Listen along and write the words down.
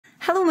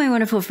Hello, my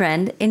wonderful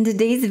friend. In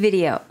today's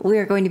video, we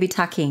are going to be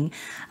talking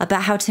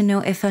about how to know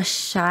if a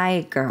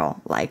shy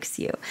girl likes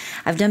you.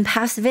 I've done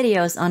past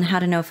videos on how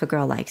to know if a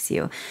girl likes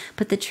you,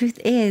 but the truth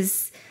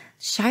is,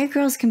 shy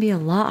girls can be a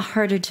lot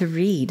harder to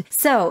read.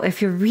 So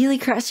if you're really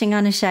crushing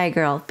on a shy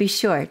girl, be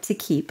sure to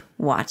keep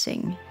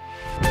watching.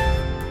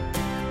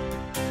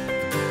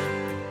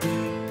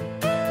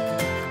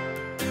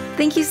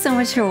 Thank you so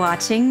much for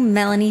watching.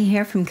 Melannie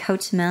here from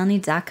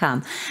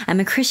CoachMelannie.com. I'm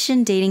a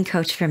Christian dating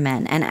coach for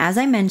men. And as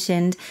I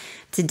mentioned,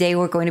 today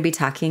we're going to be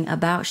talking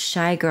about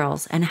shy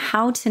girls and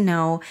how to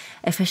know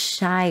if a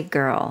shy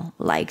girl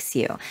likes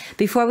you.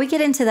 Before we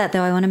get into that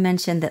though, I want to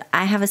mention that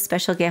I have a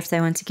special gift I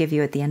want to give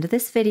you at the end of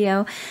this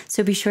video.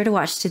 So be sure to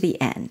watch to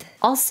the end.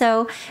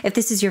 Also, if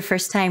this is your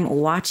first time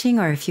watching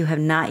or if you have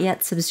not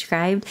yet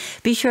subscribed,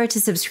 be sure to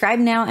subscribe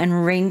now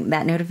and ring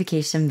that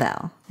notification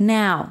bell.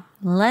 Now,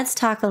 let's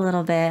talk a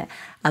little bit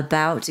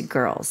about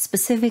girls,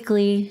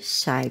 specifically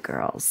shy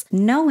girls.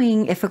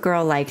 Knowing if a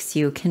girl likes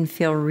you can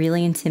feel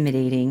really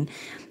intimidating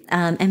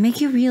and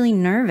make you really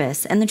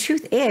nervous. And the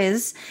truth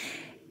is,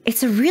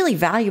 it's a really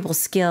valuable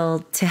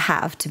skill to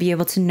have to be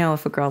able to know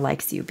if a girl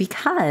likes you,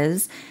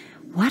 because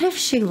what if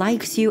she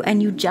likes you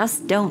and you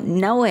just don't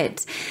know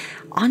it?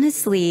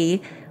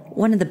 Honestly,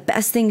 one of the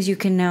best things you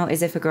can know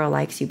is if a girl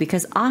likes you,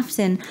 because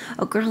often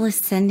a girl is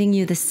sending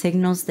you the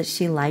signals that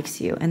she likes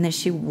you and that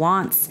she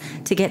wants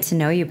to get to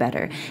know you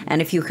better.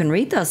 And if you can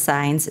read those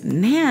signs,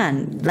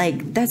 man,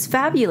 like that's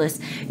fabulous.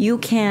 You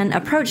can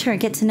approach her and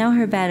get to know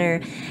her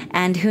better.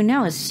 And who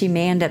knows, she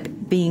may end up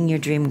being your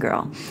dream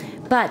girl.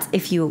 But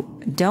if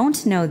you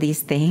don't know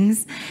these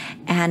things,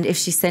 and if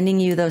she's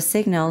sending you those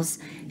signals,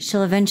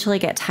 she'll eventually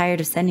get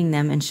tired of sending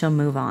them and she'll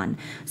move on.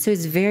 So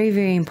it's very,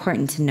 very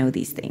important to know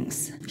these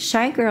things.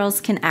 Shy girls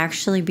can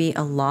actually be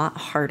a lot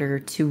harder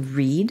to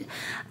read.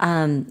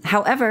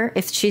 However,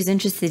 if she's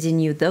interested in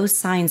you, those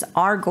signs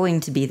are going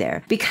to be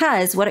there,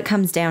 because what it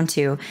comes down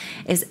to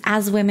is,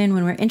 as women,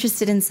 when we're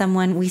interested in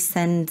someone, we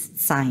send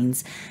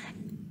signs.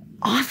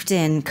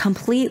 Often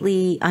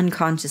completely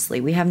unconsciously.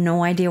 We have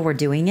no idea we're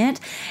doing it.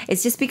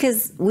 It's just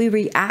because we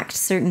react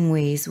certain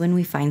ways when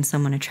we find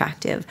someone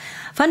attractive.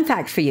 Fun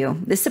fact for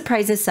you, this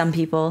surprises some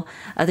people,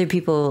 other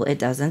people it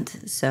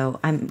doesn't. So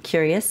I'm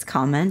curious,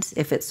 comment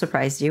if it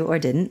surprised you or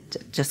didn't,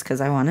 just because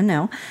I want to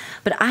know.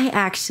 But I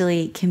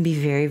actually can be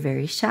very,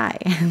 very shy.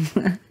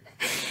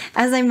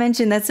 As I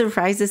mentioned, that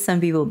surprises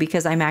some people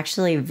because I'm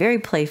actually very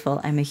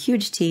playful. I'm a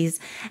huge tease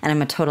and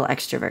I'm a total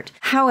extrovert.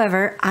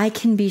 However, I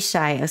can be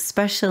shy,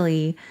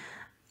 especially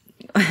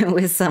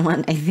with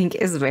someone I think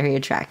is very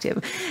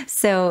attractive.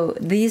 So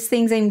these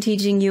things I'm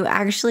teaching you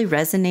actually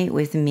resonate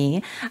with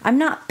me. I'm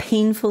not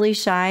painfully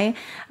shy,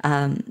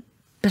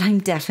 but I'm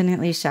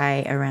definitely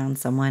shy around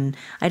someone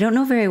I don't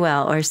know very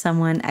well or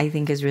someone I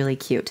think is really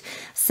cute.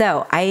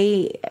 So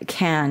I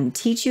can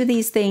teach you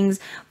these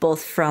things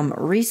both from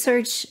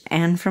research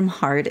and from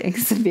hard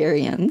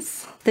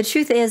experience. The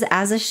truth is,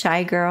 as a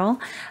shy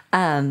girl,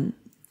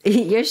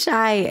 you're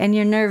shy and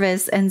you're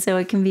nervous, and so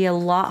it can be a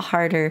lot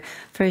harder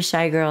for a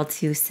shy girl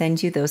to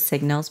send you those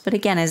signals. But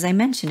again, as I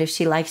mentioned, if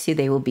she likes you,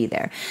 they will be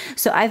there.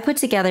 So I've put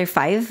together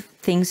 5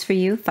 things for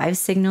you, 5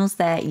 signals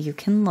that you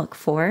can look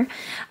for.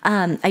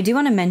 I do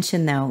want to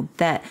mention, though,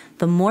 that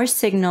the more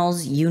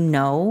signals you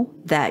know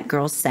that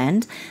girls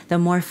send, the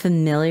more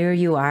familiar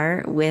you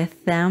are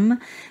with them,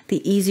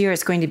 the easier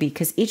it's going to be,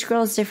 because each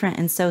girl is different.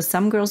 And so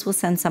some girls will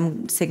send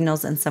some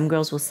signals and some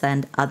girls will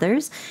send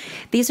others.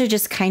 These are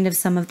just kind of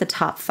some of the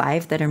top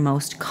 5 that are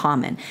most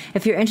common.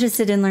 If you're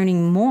interested in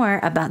learning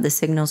more about the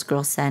signals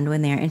girls send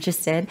when they are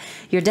interested,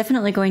 you're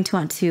definitely going to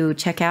want to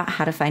check out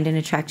How to Find and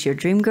Attract Your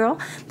Dream Girl.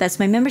 That's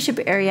my membership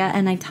area,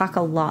 and I talk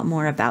a lot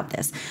more about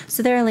this.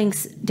 So there are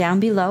links down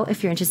below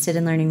if you're interested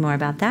in learning more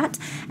about that.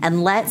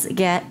 And let's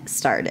get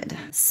started.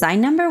 Sign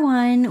number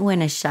 1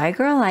 when a shy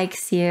girl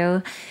likes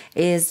you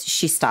is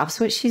she stops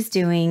what she's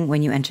doing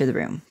when you enter the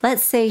room.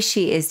 Let's say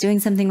she is doing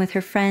something with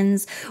her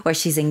friends, or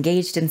she's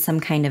engaged in some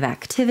kind of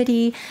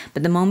activity,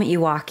 but the moment you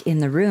walk in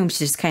the room, she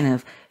just kind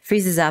of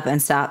freezes up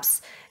and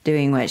stops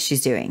doing what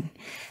she's doing.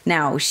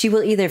 Now, she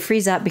will either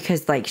freeze up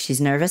because like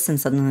she's nervous and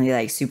suddenly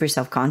like super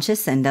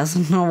self-conscious and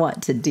doesn't know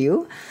what to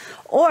do,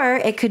 or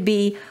it could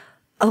be,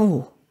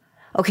 oh,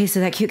 okay, so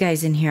that cute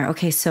guy's in here.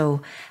 Okay,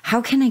 so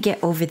how can I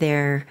get over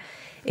there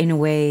in a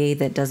way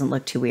that doesn't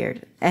look too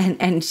weird?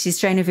 And she's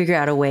trying to figure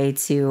out a way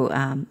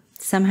to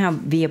somehow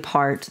be a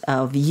part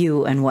of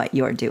you and what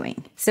you're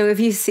doing. So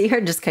if you see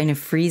her just kind of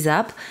freeze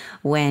up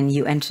when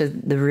you enter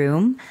the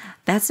room,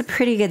 that's a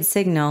pretty good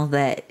signal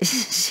that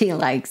she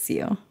likes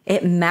you.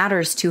 It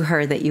matters to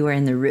her that you are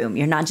in the room.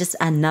 You're not just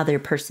another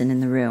person in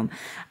the room.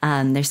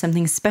 There's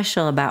something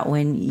special about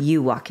when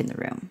you walk in the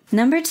room.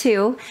 Number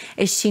 2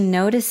 is she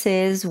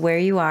notices where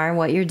you are,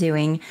 what you're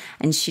doing,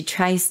 and she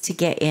tries to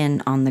get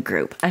in on the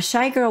group. A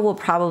shy girl will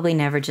probably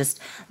never just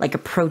like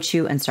approach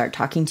you and start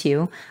talking to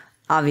you.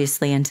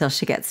 obviously, until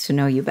she gets to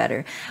know you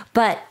better.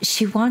 But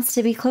she wants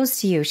to be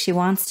close to you. She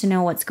wants to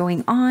know what's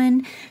going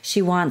on.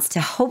 She wants to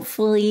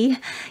hopefully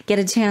get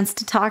a chance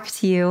to talk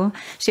to you.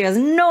 She has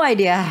no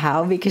idea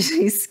how because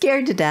she's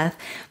scared to death,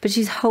 but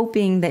she's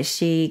hoping that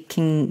she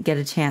can get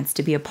a chance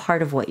to be a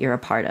part of what you're a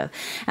part of.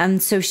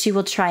 And so she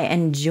will try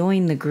and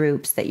join the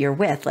groups that you're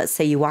with. Let's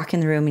say you walk in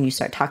the room and you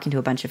start talking to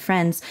a bunch of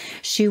friends.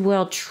 She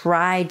will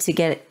try to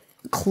get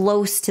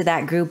close to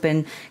that group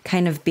and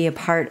kind of be a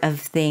part of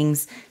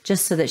things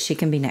just so that she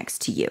can be next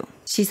to you.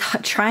 She's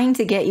trying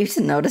to get you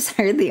to notice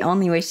her the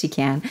only way she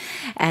can,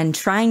 and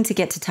trying to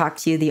get to talk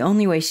to you the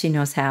only way she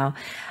knows how,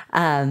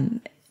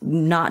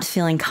 not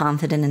feeling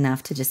confident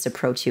enough to just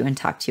approach you and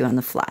talk to you on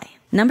the fly.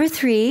 Number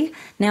 3,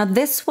 now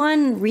this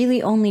one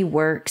really only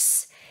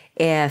works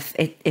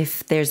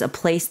if there's a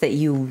place that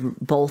you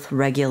both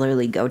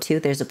regularly go to.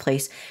 There's a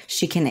place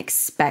she can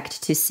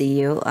expect to see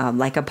you,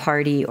 like a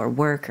party or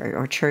work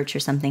or church or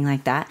something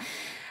like that.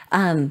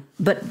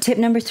 But tip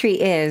number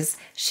 3 is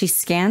she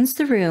scans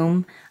the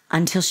room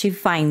until she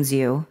finds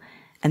you,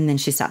 and then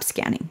she stops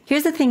scanning.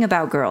 Here's the thing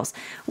about girls.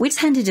 We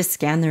tend to just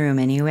scan the room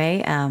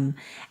anyway, and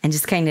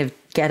just kind of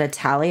get a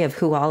tally of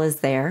who all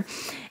is there.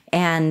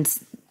 And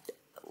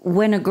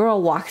when a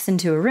girl walks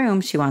into a room,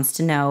 she wants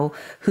to know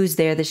who's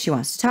there that she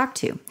wants to talk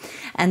to.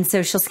 And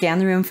so she'll scan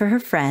the room for her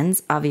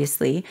friends,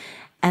 obviously.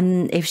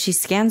 And if she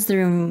scans the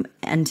room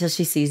until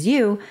she sees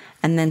you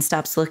and then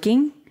stops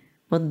looking,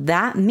 well,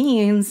 that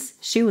means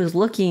she was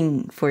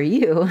looking for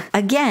you.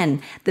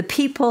 Again, the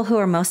people who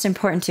are most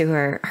important to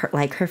her,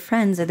 like her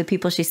friends, are the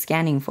people she's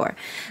scanning for.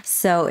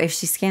 So if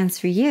she scans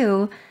for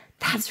you,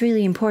 that's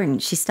really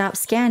important. She stopped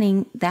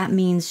scanning. That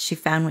means she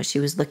found what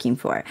she was looking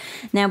for.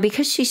 Now,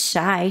 because she's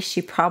shy,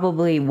 she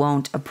probably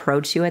won't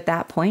approach you at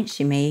that point.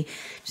 She may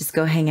just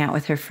go hang out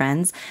with her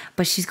friends,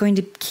 but she's going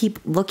to keep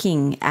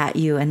looking at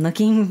you and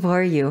looking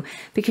for you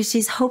because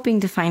she's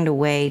hoping to find a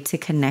way to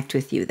connect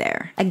with you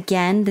there.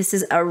 Again,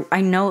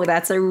 I know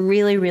that's a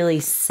really, really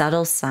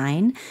subtle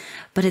sign,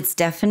 but it's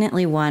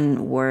definitely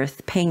one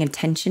worth paying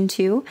attention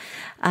to.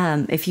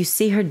 If you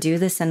see her do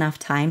this enough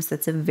times,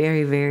 that's a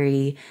very,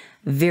 very,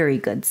 very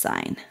good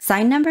sign.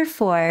 Sign number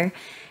 4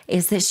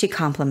 is that she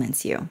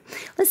compliments you.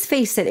 Let's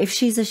face it, if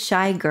she's a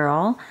shy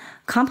girl,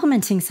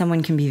 complimenting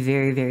someone can be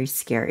very, very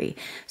scary.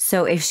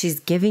 So if she's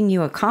giving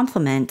you a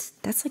compliment,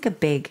 that's like a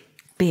big,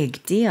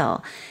 big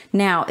deal.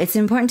 Now, it's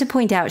important to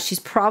point out she's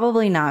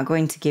probably not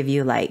going to give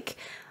you like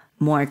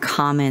more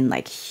common,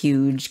 like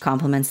huge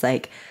compliments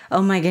like,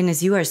 oh my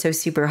goodness, you are so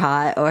super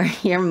hot, or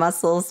your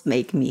muscles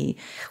make me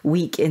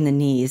weak in the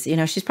knees. You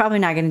know, she's probably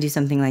not going to do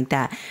something like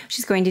that.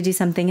 She's going to do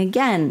something,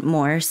 again,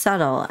 more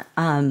subtle.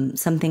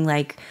 Something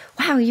like,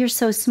 wow, you're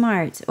so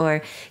smart,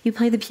 or you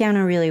play the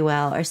piano really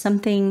well, or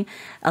something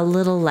a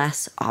little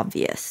less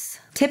obvious.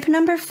 Tip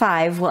number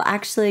 5 will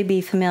actually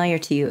be familiar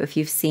to you if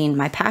you've seen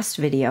my past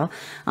video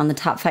on the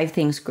top 5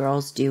 things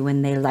girls do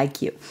when they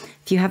like you.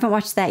 If you haven't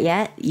watched that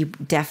yet, you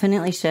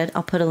definitely should.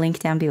 I'll put a link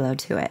down below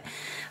to it.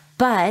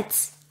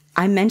 But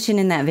I mentioned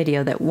in that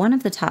video that one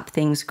of the top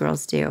things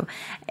girls do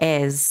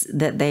is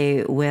that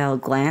they will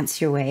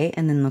glance your way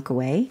and then look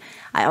away.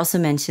 I also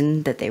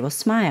mentioned that they will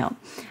smile.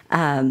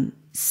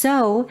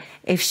 So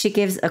if she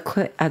gives a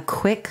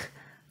quick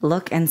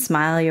look and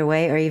smile your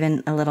way, or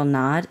even a little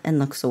nod and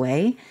looks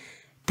away,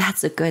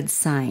 that's a good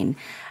sign.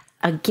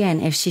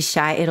 Again, if she's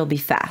shy, it'll be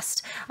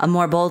fast. A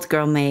more bold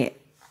girl may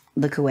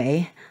look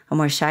away. A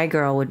more shy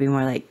girl would be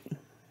more like,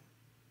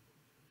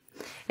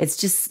 it's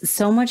just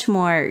so much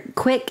more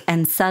quick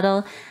and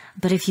subtle.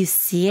 But if you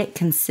see it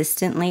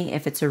consistently,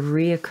 if it's a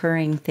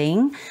reoccurring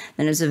thing,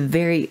 then it's a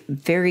very,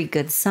 very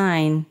good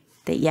sign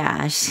that,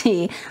 yeah,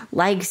 she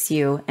likes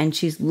you and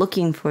she's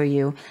looking for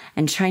you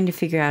and trying to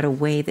figure out a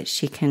way that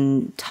she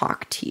can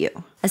talk to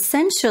you.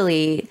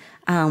 Essentially,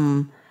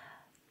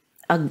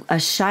 a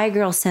shy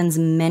girl sends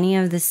many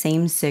of the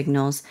same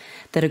signals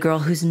that a girl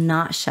who's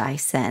not shy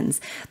sends.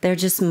 They're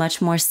just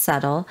much more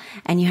subtle,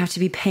 and you have to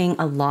be paying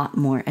a lot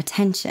more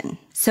attention.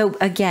 So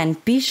again,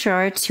 be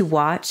sure to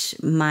watch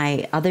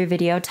my other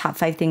video, Top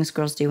 5 Things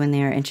Girls Do When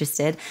They Are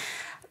Interested,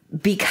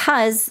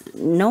 because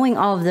knowing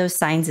all of those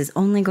signs is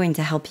only going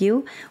to help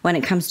you when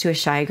it comes to a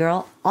shy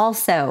girl.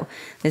 Also,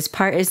 this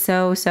part is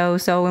so, so,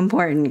 so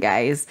important,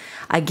 guys.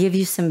 I give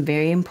you some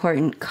very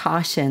important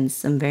cautions,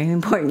 some very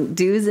important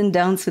do's and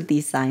don'ts with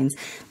these signs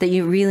that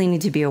you really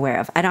need to be aware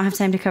of. I don't have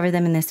time to cover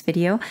them in this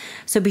video,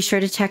 so be sure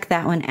to check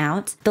that one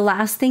out. The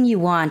last thing you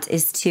want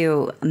is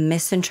to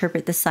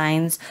misinterpret the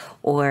signs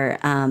or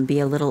be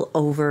a little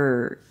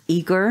over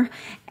eager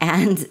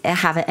and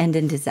have it end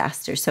in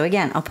disaster. So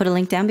again, I'll put a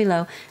link down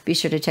below. Be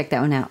sure to check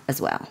that one out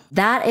as well.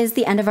 That is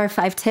the end of our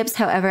 5 tips.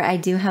 However, I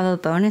do have a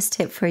bonus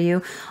tip for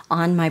you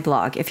on my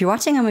blog. If you're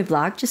watching on my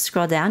blog, just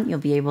scroll down. You'll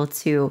be able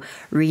to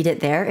read it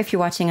there. If you're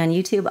watching on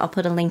YouTube, I'll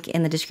put a link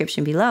in the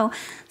description below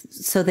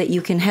so that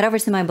you can head over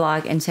to my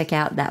blog and check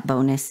out that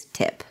bonus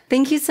tip.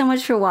 Thank you so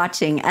much for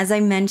watching. As I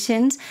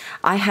mentioned,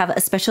 I have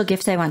a special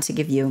gift I want to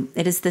give you.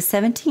 It is the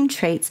 17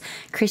 traits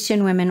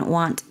Christian women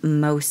want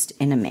most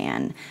in a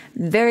man.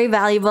 Very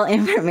valuable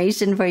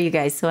information for you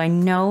guys, so I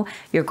know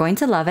you're going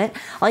to love it.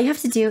 All you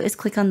have to do is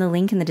click on the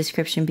link in the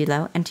description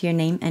below, enter your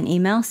name and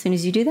email. As soon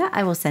as you do that,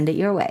 I will send it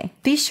your way.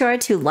 Be sure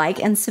to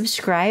like and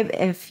subscribe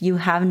if you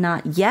have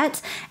not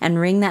yet, and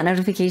ring that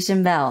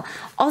notification bell.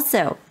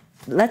 Also,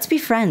 let's be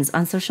friends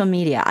on social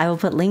media. I will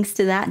put links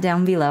to that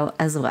down below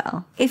as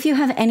well. If you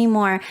have any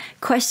more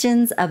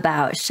questions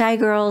about shy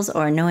girls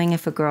or knowing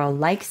if a girl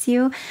likes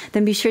you,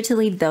 then be sure to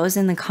leave those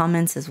in the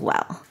comments as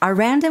well. Our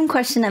random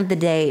question of the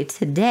day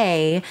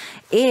today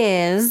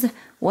is,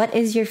 what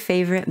is your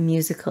favorite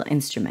musical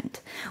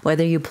instrument?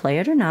 Whether you play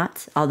it or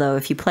not, although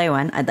if you play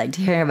one, I'd like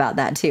to hear about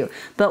that too.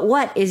 But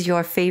what is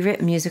your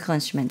favorite musical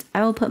instrument?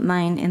 I will put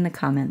mine in the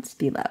comments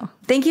below.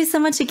 Thank you so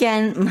much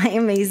again, my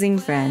amazing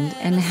friend,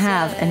 and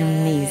have an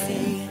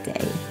amazing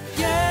day.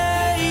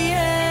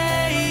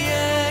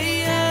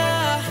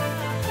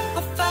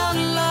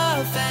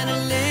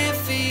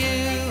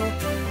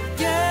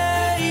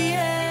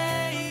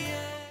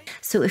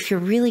 So if you're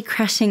really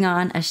crushing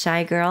on a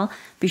shy girl,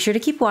 be sure to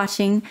keep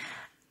watching.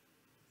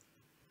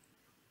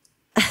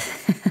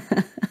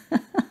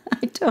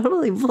 I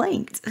totally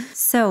blanked.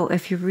 So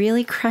if you're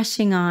really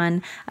crushing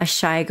on a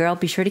shy girl,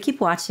 be sure to keep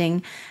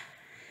watching.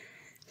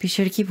 Be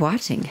sure to keep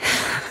watching.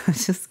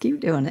 Just keep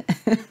doing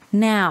it.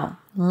 Now,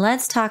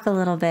 let's talk a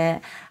little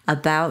bit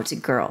about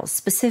girls,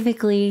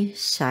 specifically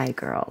shy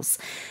girls.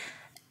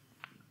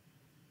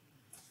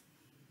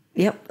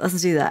 Yep,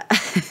 let's do that.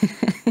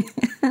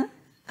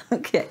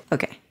 Okay. I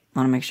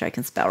want to make sure I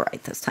can spell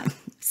right this time.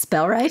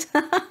 Spell right?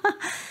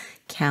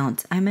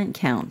 Count. I meant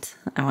count.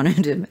 I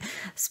wanted to.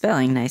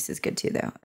 Spelling nice is good too, though.